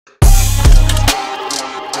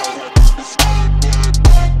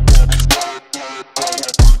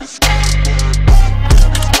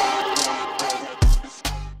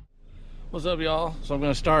What's up, y'all? So I'm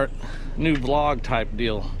gonna start a new vlog type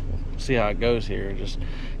deal. See how it goes here. Just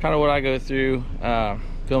kind of what I go through,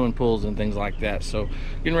 filming pools and things like that. So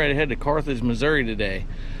getting ready to head to Carthage, Missouri today.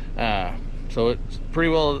 So it's pretty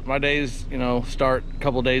well my days, you know, start a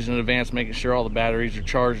couple days in advance, making sure all the batteries are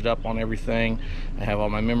charged up on everything. I have all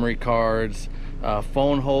my memory cards,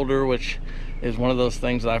 phone holder, which is one of those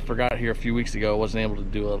things that I forgot here a few weeks ago. I wasn't able to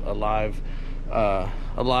do a live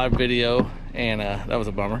video, and that was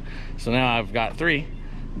a bummer. So now I've got 3.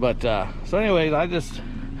 But so anyways, I just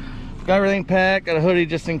got everything packed. Got a hoodie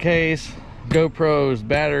just in case, GoPros,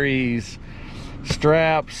 batteries,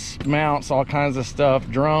 straps, mounts, all kinds of stuff,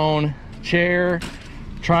 drone, chair,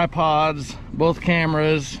 tripods, both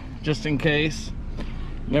cameras just in case.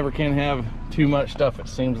 Never can have too much stuff, it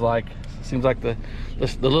seems like. The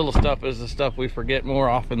little stuff is the stuff we forget more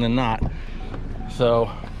often than not. So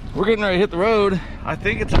we're getting ready to hit the road. I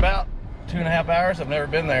think it's about 2.5 hours. I've never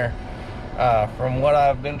been there. From what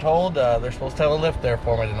I've been told, they're supposed to have a lift there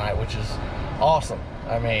for me tonight, which is awesome.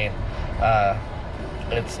 I mean,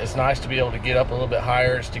 it's nice to be able to get up a little bit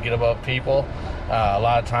higher, just to get above people. A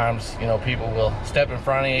lot of times, you know, people will step in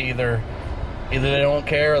front of you, either they don't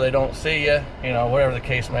care or they don't see you, you know, whatever the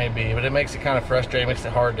case may be. But it makes it kind of frustrating, makes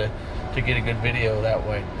it hard to get a good video that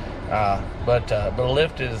way. But a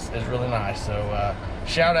lift is really nice. So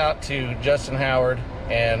shout out to Justin Howard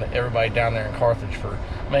and everybody down there in Carthage for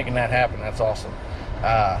making that happen. That's awesome.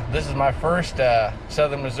 This is my first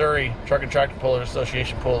Southern Missouri Truck and Tractor Pullers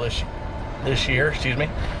Association pull this year, excuse me.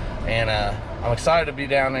 And I'm excited to be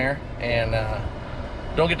down there, and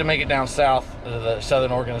don't get to make it down south to the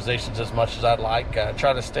southern organizations as much as I'd like.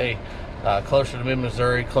 Try to stay closer to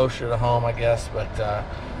mid-Missouri, closer to home, I guess, but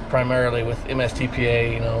primarily with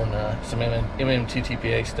MSTPA, you know, and some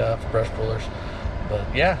MMTTPA stuff, brush pullers.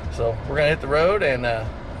 But yeah, so we're gonna hit the road, and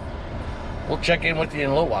we'll check in with you in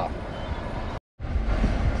a little while.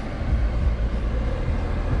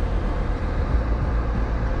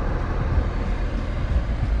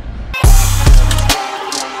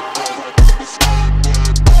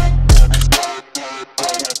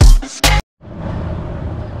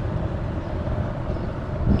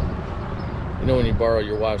 You know, when you borrow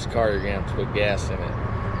your wife's car, you're gonna have to put gas in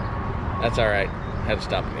it. That's all right. Had to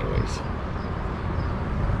stop anyways.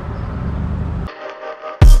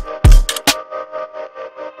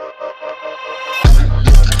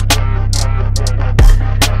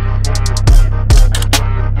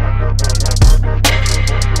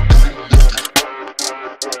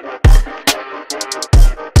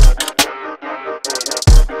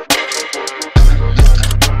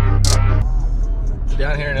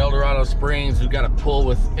 Down here in El Dorado Springs, we've got a pull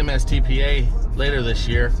with MSTPA later this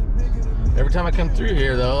year. Every time I come through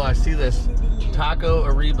here, though, I see this Taco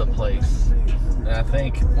Arriba place, and I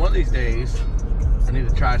think one of these days I need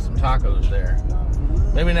to try some tacos there.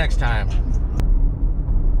 Maybe next time.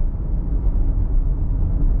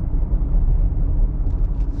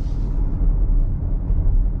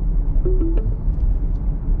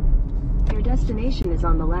 Your destination is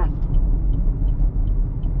on the left.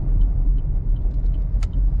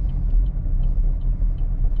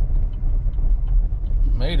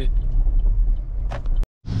 Made it.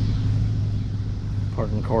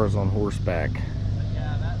 Parking cars on horseback.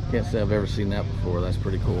 Can't say I've ever seen that before. That's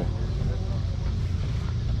pretty cool.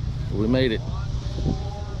 We made it.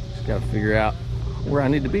 Just got to figure out where I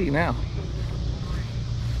need to be now.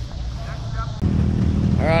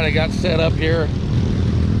 All right, I got set up here.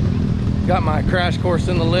 Got my crash course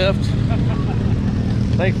in the lift.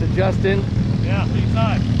 Thanks to Justin. Yeah,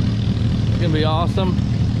 anytime. It's gonna be awesome.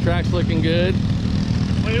 Track's looking good.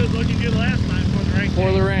 Well, it was looking good last time before the rain.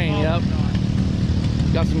 Before the rain, yep.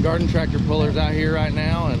 Got some garden tractor pullers out here right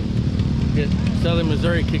now, and get Southern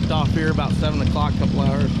Missouri kicked off here about 7 o'clock, couple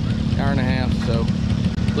hour and a half. So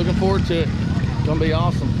looking forward to it. It's gonna be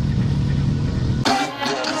awesome.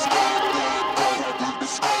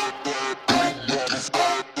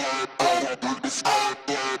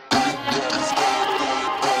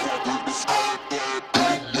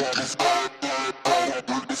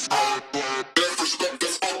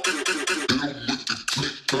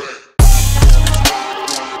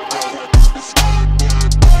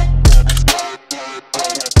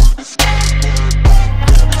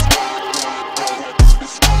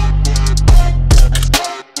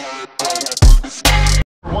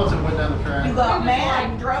 You got mad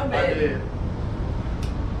and drove it.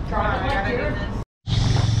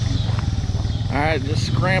 Alright, just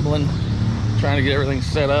scrambling, trying to get everything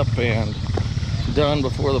set up and done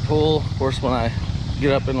before the pool. Of course, when I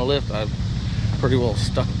get up in the lift, I'm pretty well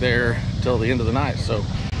stuck there till the end of the night. So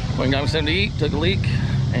went and got me something to eat, took a leak,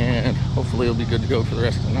 and hopefully it'll be good to go for the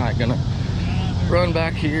rest of the night. Gonna run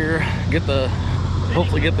back here,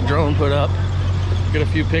 hopefully get the drone put up, get a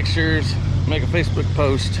few pictures, make a Facebook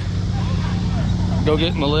post, go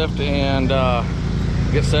get in the lift and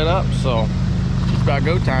get set up. So it's about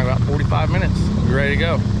go time, about 45 minutes. We'll be ready to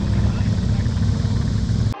go.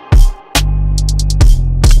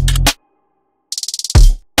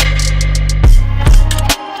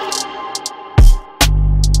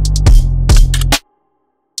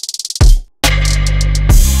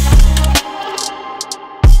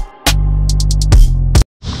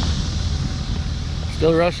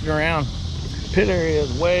 Still rushing around. Pit area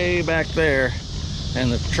is way back there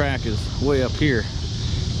and the track is way up here.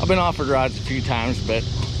 I've been offered rides a few times, but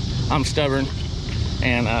I'm stubborn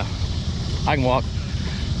and I can walk.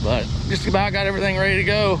 But just about got everything ready to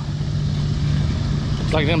go.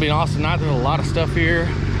 Looks like it's gonna be an awesome night. There's a lot of stuff here.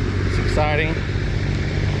 It's exciting.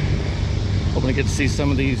 Hoping to get to see some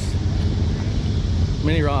of these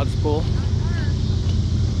mini rods pull.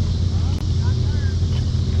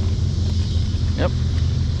 Yep.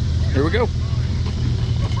 Here we go.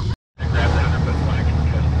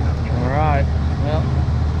 Alright, well,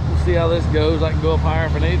 we'll see how this goes. I can go up higher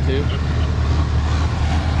if I need to.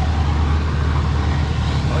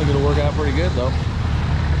 I think it'll work out pretty good though.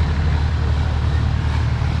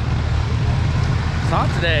 It's hot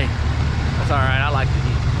today. That's alright, I like the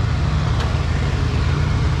heat.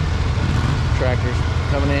 Tractors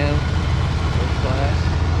coming in. First class.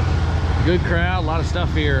 Good crowd, a lot of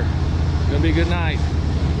stuff here. Gonna be a good night.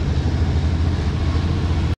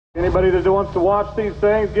 Anybody that wants to watch these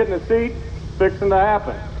things, get in a seat, fixing to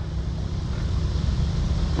happen.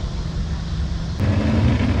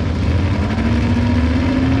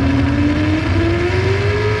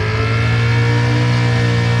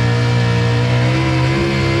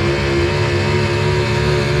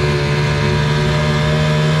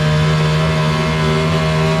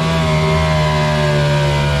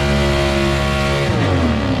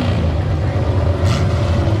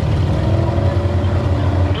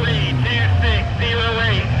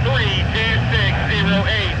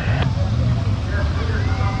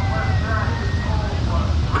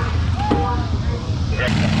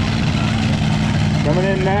 Coming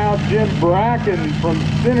in now, Jim Bracken from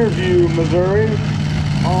Centerview, Missouri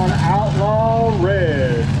on Outlaw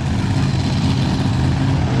Red.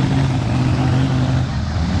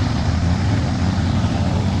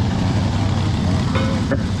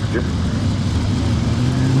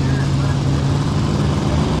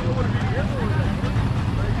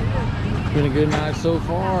 It's been a good night so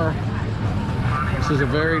far. This is a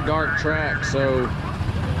very dark track, so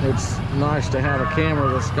it's nice to have a camera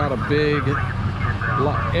that's got a big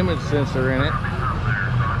image sensor in it,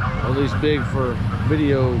 at least big for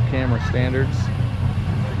video camera standards.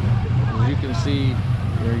 As you can see,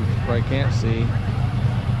 or you probably can't see,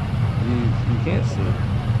 you can't see,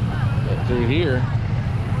 but through here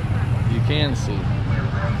you can see.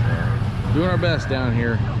 Doing our best down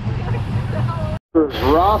here.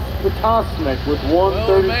 Ross Potosnik with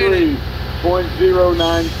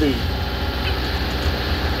 133.09 feet.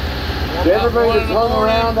 To everybody that's hung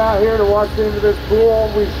around out here to watch into this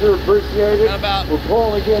pool, we sure appreciate it. We're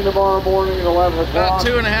pulling again tomorrow morning at 11 o'clock.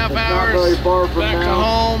 About 2.5 hours not very far from back now. to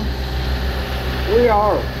home. We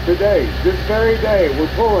are today, this very day.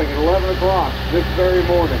 We're pulling at 11 o'clock this very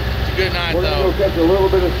morning. It's a good night We're though. going to go catch a little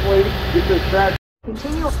bit of sleep, get this track.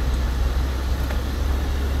 Continue.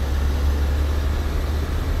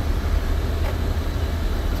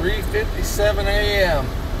 3:57 a.m.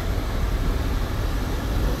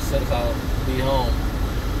 Says I'll be home.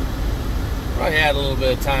 Probably add a little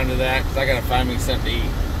bit of time to that because I gotta find me something to eat.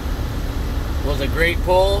 It was a great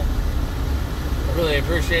pull. I really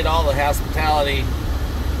appreciate all the hospitality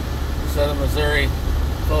Southern Missouri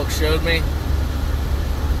folks showed me.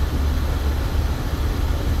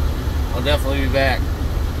 I'll definitely be back.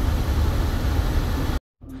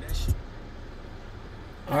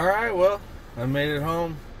 Alright, well, I made it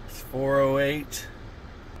home. It's 4:08.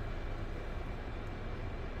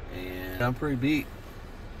 And I'm pretty beat.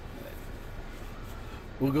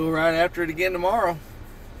 We'll go right after it again tomorrow.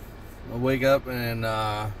 I'll wake up and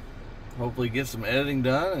hopefully get some editing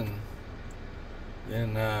done,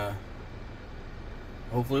 and then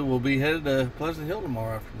hopefully we'll be headed to Pleasant Hill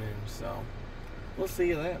tomorrow afternoon. So we'll see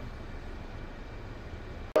you then.